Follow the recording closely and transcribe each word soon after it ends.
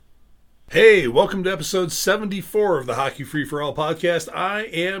Hey, welcome to episode 74 of the Hockey Free For All podcast. I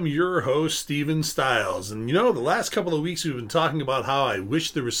am your host, Steven Staios. And the last couple of weeks we've been talking about how I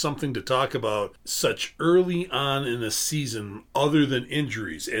wish there was something to talk about such early on in a season other than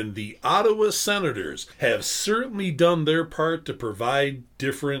injuries. And the Ottawa Senators have certainly done their part to provide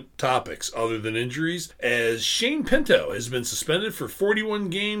different topics other than injuries, as Shayne Pinto has been suspended for 41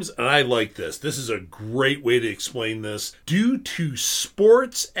 games, and I like this. This is a great way to explain this. Due to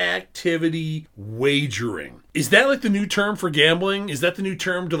sports activity wagering. Is that like the new term for gambling? Is that the new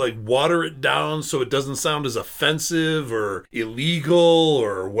term to water it down so it doesn't sound as offensive or illegal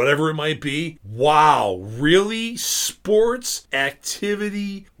or whatever it might be? Wow, really? Sports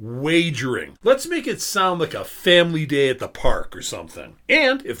activity wagering. Let's make it sound like a family day at the park or something.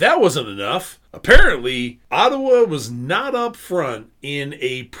 And if that wasn't enough, apparently, Ottawa was not up front in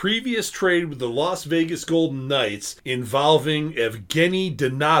a previous trade with the Las Vegas Golden Knights involving Evgenii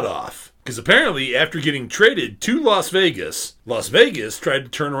Dadonov. Because apparently, after getting traded to Las Vegas tried to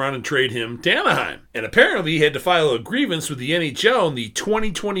turn around and trade him to Anaheim. And apparently, he had to file a grievance with the NHL in the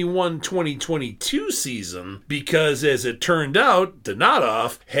 2021-2022 season because, as it turned out,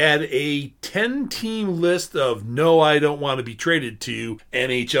 Dadonov had a 10-team list of no, I don't want to be traded to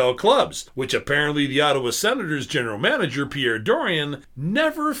NHL clubs, which apparently the Ottawa Senators general manager, Pierre Dorian,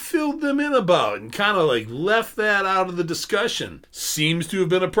 never filled them in about and kind of left that out of the discussion. Seems to have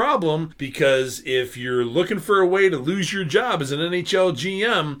been a problem. Because if you're looking for a way to lose your job as an NHL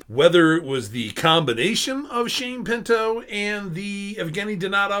GM, whether it was the combination of Shayne Pinto and the Evgenii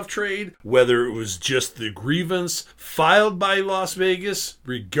Dadonov trade, whether it was just the grievance filed by Las Vegas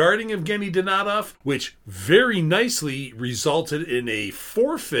regarding Evgenii Dadonov, which very nicely resulted in a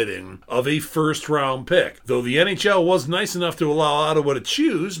forfeiting of a first-round pick. Though the NHL was nice enough to allow Ottawa to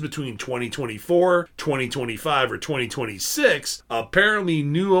choose between 2024, 2025, or 2026, apparently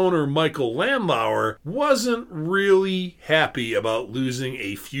new owner Michael Landauer wasn't really happy about losing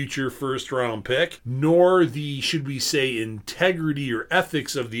a future first-round pick, nor the, should we say, integrity or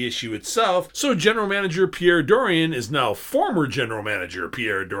ethics of the issue itself. So general manager Pierre Dorian is now former general manager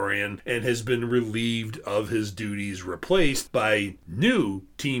Pierre Dorian and has been relieved of his duties, replaced by new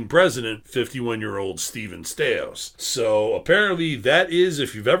team president, 51-year-old Steven Staios. So apparently that is,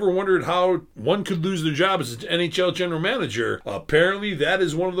 if you've ever wondered how one could lose their job as an NHL general manager, apparently that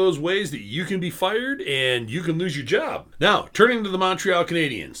is one of those ways that you can be fired and you can lose your job. Now, turning to the Montreal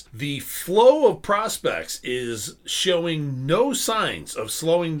Canadiens, the flow of prospects is showing no signs of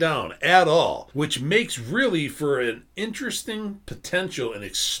slowing down at all, which makes really for an interesting potential, an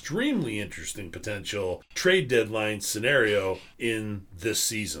extremely interesting potential trade deadline scenario in this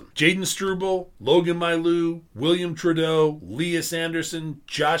season. Jayden Struble, Logan Mailloux, William Trudeau, Lias Andersson,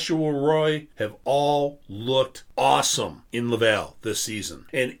 Joshua Roy have all looked awesome in Laval this season.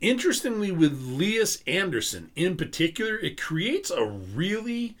 And interestingly, with Lias Andersson in particular, it creates a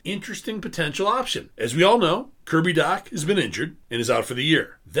really interesting potential option. As we all know, Kirby Dach has been injured and is out for the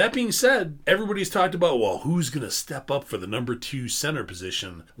year. That being said, everybody's talked about, well, who's going to step up for the number 2 center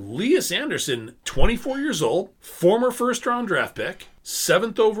position? Lias Andersson, 24 years old, former first-round draft pick,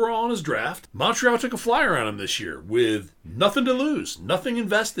 7th overall in his draft. Montreal took a flyer on him this year with nothing to lose, nothing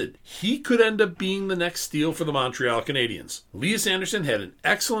invested. He could end up being the next steal for the Montreal Canadiens. Lias Andersson had an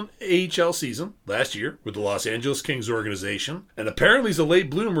excellent AHL season last year with the Los Angeles Kings organization, and apparently he's a late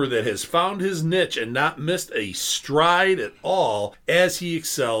bloomer that has found his niche and not missed a stride at all as he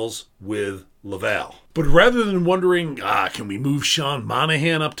excels with Laval. But rather than wondering, can we move Sean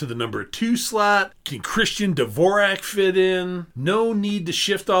Monahan up to the number 2 slot? Can Christian Dvorak fit in? No need to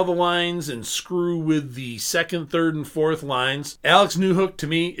shift all the lines and screw with the 2nd, 3rd, and 4th lines. Alex Newhook, to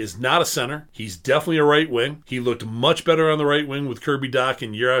me, is not a center. He's definitely a right wing. He looked much better on the right wing with Kirby Dach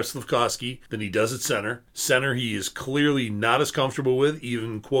and Juraj Slafkovsky than he does at center. Center he is clearly not as comfortable with,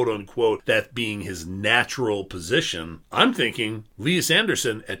 even quote-unquote that being his natural position. I'm thinking Lias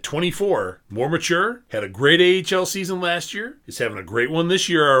Andersson at 24, more mature, had a great AHL season last year, is having a great one this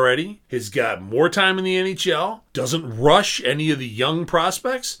year already, has got more time in the NHL, doesn't rush any of the young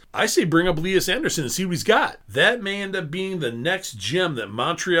prospects. I say bring up Lias Andersson and see what he's got. That may end up being the next gem that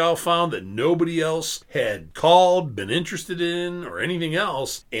Montreal found that nobody else had called, been interested in, or anything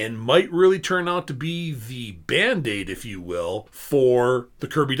else, and might really turn out to be the Band-Aid, if you will, for the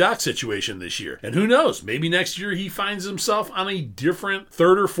Kirby Dach situation this year. And who knows, maybe next year he finds himself on a different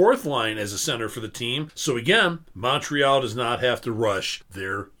 3rd or 4th line as a center for the team, team. So again, Montreal does not have to rush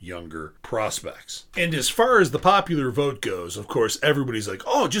their younger prospects. And as far as the popular vote goes, of course, everybody's like,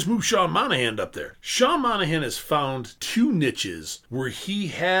 oh, just move Sean Monahan up there. Sean Monahan has found two niches where he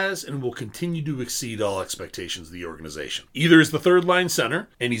has and will continue to exceed all expectations of the organization. Either as the third line center,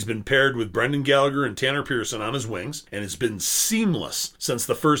 and he's been paired with Brendan Gallagher and Tanner Pearson on his wings, and it's been seamless since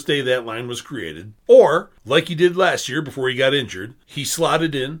the first day that line was created, or, like he did last year before he got injured, he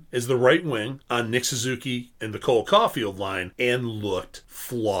slotted in as the right wing on Nick Suzuki and the Caufield line and looked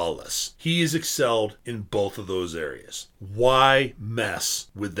flawless. He has excelled in both of those areas. Why mess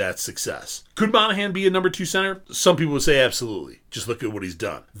with that success? Could Monahan be a number 2 center? Some people would say absolutely. Just look at what he's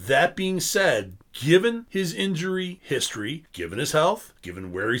done. That being said, given his injury history, given his health,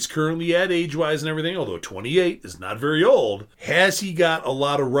 given where he's currently at age-wise and everything, although 28 is not very old, has he got a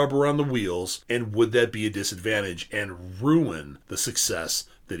lot of rubber on the wheels, and would that be a disadvantage and ruin the success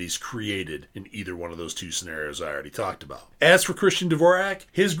that he's created in either one of those two scenarios I already talked about? As for Christian Dvorak,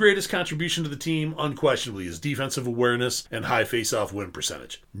 his greatest contribution to the team, unquestionably, is defensive awareness and high face-off win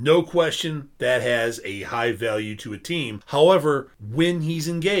percentage. No question that has a high value to a team. However, when he's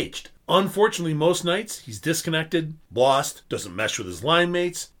engaged, unfortunately, most nights, he's disconnected, lost, doesn't mesh with his line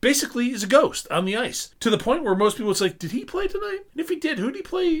mates, basically is a ghost on the ice. To the point where most people, it's like, did he play tonight? And if he did, who did he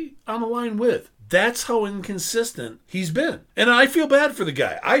play on the line with? That's how inconsistent he's been. And I feel bad for the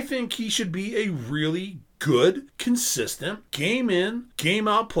guy. I think he should be a really good, consistent, game in, game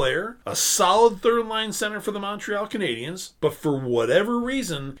out player, a solid third line center for the Montreal Canadiens, but for whatever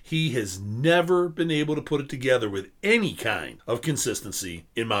reason, he has never been able to put it together with any kind of consistency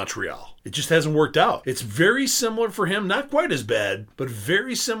in Montreal. It just hasn't worked out. It's very similar for him, not quite as bad, but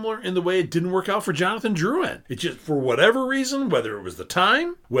very similar in the way it didn't work out for Jonathan Drouin. It just, for whatever reason, whether it was the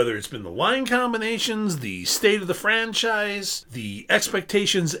time, whether it's been the line combinations, the state of the franchise, the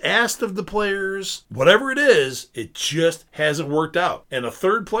expectations asked of the players, whatever it is, it just hasn't worked out. And a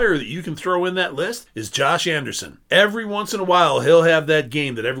third player that you can throw in that list is Josh Andersson. Every once in a while, he'll have that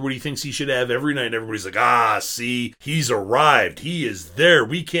game that everybody thinks he should have every night. Everybody's like, see, he's arrived. He is there.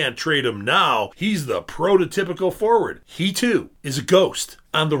 We can't trade him now. He's the prototypical forward. He too is a ghost.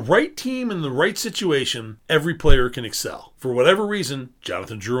 On the right team in the right situation, every player can excel. For whatever reason,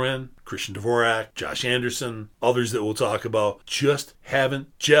 Jonathan Drouin, Christian Dvorak, Josh Andersson, others that we'll talk about, just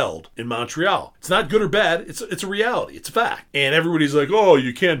haven't gelled in Montreal. It's not good or bad. It's a reality. It's a fact. And everybody's like, oh,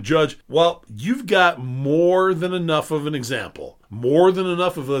 you can't judge. Well, you've got more than enough of an example. More than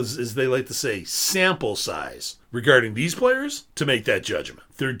enough of, as they like to say, sample size regarding these players to make that judgment.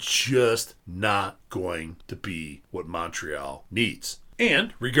 They're just not going to be what Montreal needs.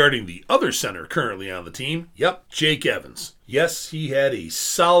 And regarding the other center currently on the team, Jake Evans. Yes, he had a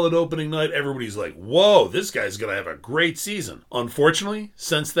solid opening night. Everybody's like, whoa, this guy's going to have a great season. Unfortunately,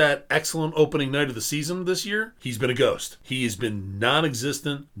 since that excellent opening night of the season this year, he's been a ghost. He has been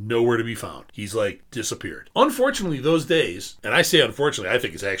non-existent, nowhere to be found. He's like disappeared. Unfortunately, those days, and I say unfortunately, I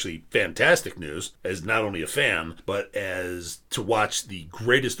think it's actually fantastic news as not only a fan, but as to watch the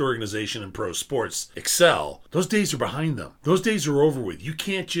greatest organization in pro sports excel. Those days are behind them. Those days are over with. You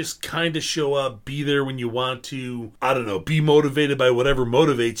can't just kind of show up, be there when you want to, be motivated by whatever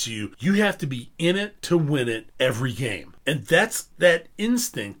motivates you. You have to be in it to win it every game. And that's that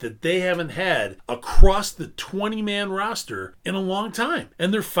instinct that they haven't had across the 20-man roster in a long time.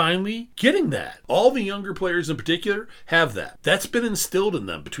 And they're finally getting that. All the younger players in particular have that. That's been instilled in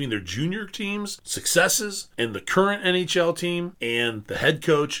them between their junior teams, successes, and the current NHL team, and the head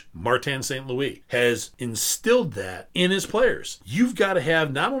coach, Martin St. Louis, has instilled that in his players. You've got to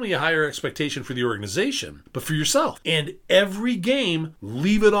have not only a higher expectation for the organization, but for yourself. And every game,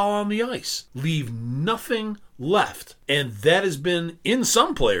 leave it all on the ice. Leave nothing left. And that has been in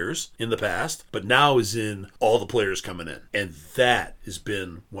some players in the past, but now is in all the players coming in. And that has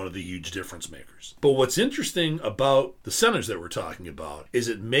been one of the huge difference makers. But what's interesting about the centers that we're talking about is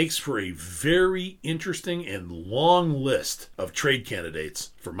it makes for a very interesting and long list of trade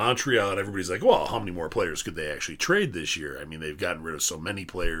candidates for Montreal. And everybody's like, well, how many more players could they actually trade this year? I mean, they've gotten rid of so many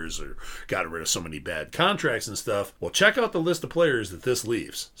players or gotten rid of so many bad contracts and stuff. Well, check out the list of players that this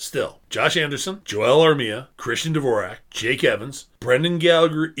leaves. Still, Josh Andersson, Joel Armia, Christian Dvorak, Jake Evans, Brendan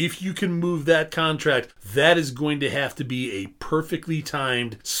Gallagher. If you can move that contract, that is going to have to be a perfectly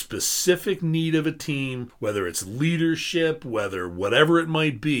timed, specific need of a team, whether it's leadership, whatever it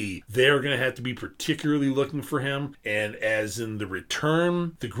might be. They're going to have to be particularly looking for him. And as in the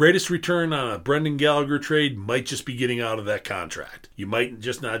return, the greatest return on a Brendan Gallagher trade might just be getting out of that contract. You might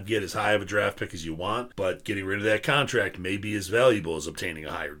just not get as high of a draft pick as you want, but getting rid of that contract may be as valuable as obtaining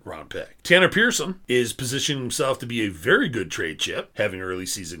a higher round pick. Tanner Pearson is positioning himself to be a very good trade chip. leadership, having early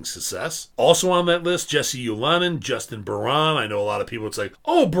season success. Also on that list, Jesse Ylonen, Justin Barron. I know a lot of people, it's like,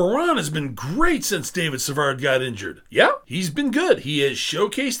 oh, Barron has been great since David Savard got injured. Yeah, he's been good. He has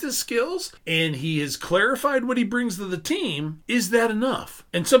showcased his skills, and he has clarified what he brings to the team. Is that enough?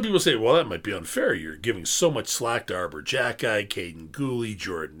 And some people say, well, that might be unfair. You're giving so much slack to Arbor-Jacki, Caden Gooley,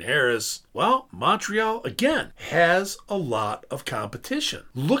 Jordan Harris. Well, Montreal, again, has a lot of competition.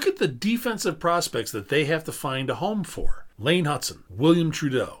 Look at the defensive prospects that they have to find a home for. Lane Hudson, William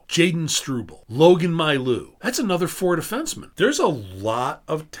Trudeau, Jayden Struble, Logan Mailloux. That's another 4 defensemen. There's a lot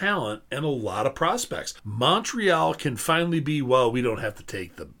of talent and a lot of prospects. Montreal can finally be, well, we don't have to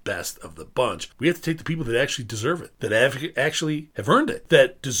take the best of the bunch. We have to take the people that actually deserve it, that actually have earned it,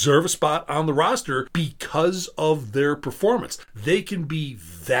 that deserve a spot on the roster because of their performance. They can be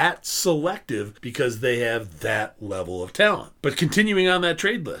that selective because they have that level of talent. But continuing on that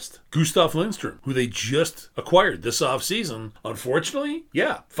trade list, Gustav Lindstrom, who they just acquired this offseason, unfortunately,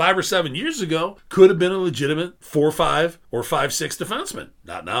 5 or 7 years ago, could have been a legitimate 4-5 or 5-6 defenseman.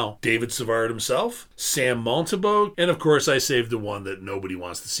 Not now. David Savard himself, Sam Montembeau, and of course I saved the one that nobody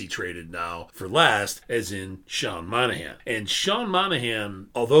wants to see traded now for last, as in Sean Monahan. And Sean Monahan,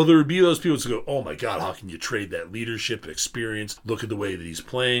 although there would be those people who go, oh my God, how can you trade that leadership experience? Look at the way that he's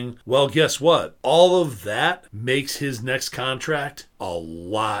playing. Well, guess what? All of that makes his next contract a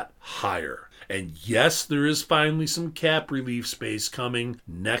lot higher. And yes, there is finally some cap relief space coming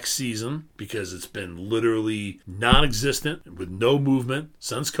next season because it's been literally non-existent with no movement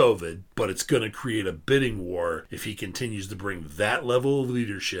since COVID, but it's going to create a bidding war if he continues to bring that level of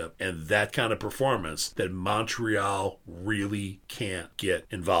leadership and that kind of performance that Montreal really can't get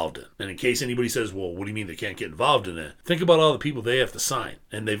involved in. And in case anybody says, well, what do you mean they can't get involved in it? Think about all the people they have to sign.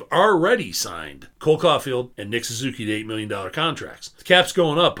 And they've already signed Cole Caufield and Nick Suzuki to $8 million contracts. The cap's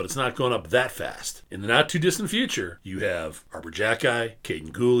going up, but it's not going up that fast. In the not too distant future, you have Arbor-Jacki,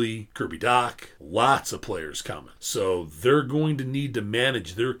 Caden Gooley, Kirby Dach, lots of players coming. So they're going to need to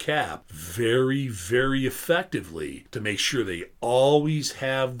manage their cap very, very effectively to make sure they always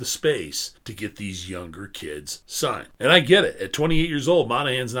have the space to get these younger kids signed. And I get it. At 28 years old,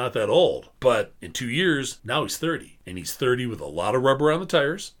 Monahan's not that old. But in 2 years, now he's 30. And he's 30 with a lot of rubber on the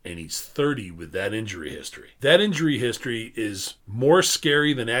tires. And he's 30 with that injury history. That injury history is more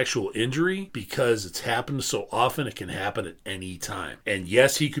scary than actual injury because it's happened so often it can happen at any time. And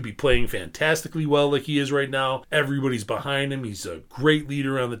yes, he could be playing fantastically well like he is right now. Everybody's behind him. He's a great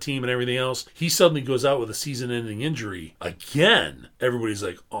leader on the team and everything else. He suddenly goes out with a season-ending injury. Again, everybody's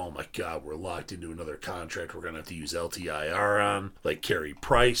like, oh my God, we're locked into another contract we're going to have to use LTIR on, like Carey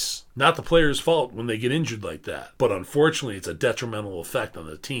Price. Not the player's fault when they get injured like that. But unfortunately, it's a detrimental effect on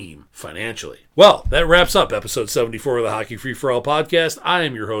the team financially. Well, that wraps up episode 74 of the Hockey Free For All podcast. I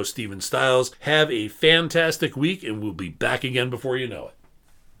am your host, Steven Staios. Have a fantastic week, and we'll be back again before you know it.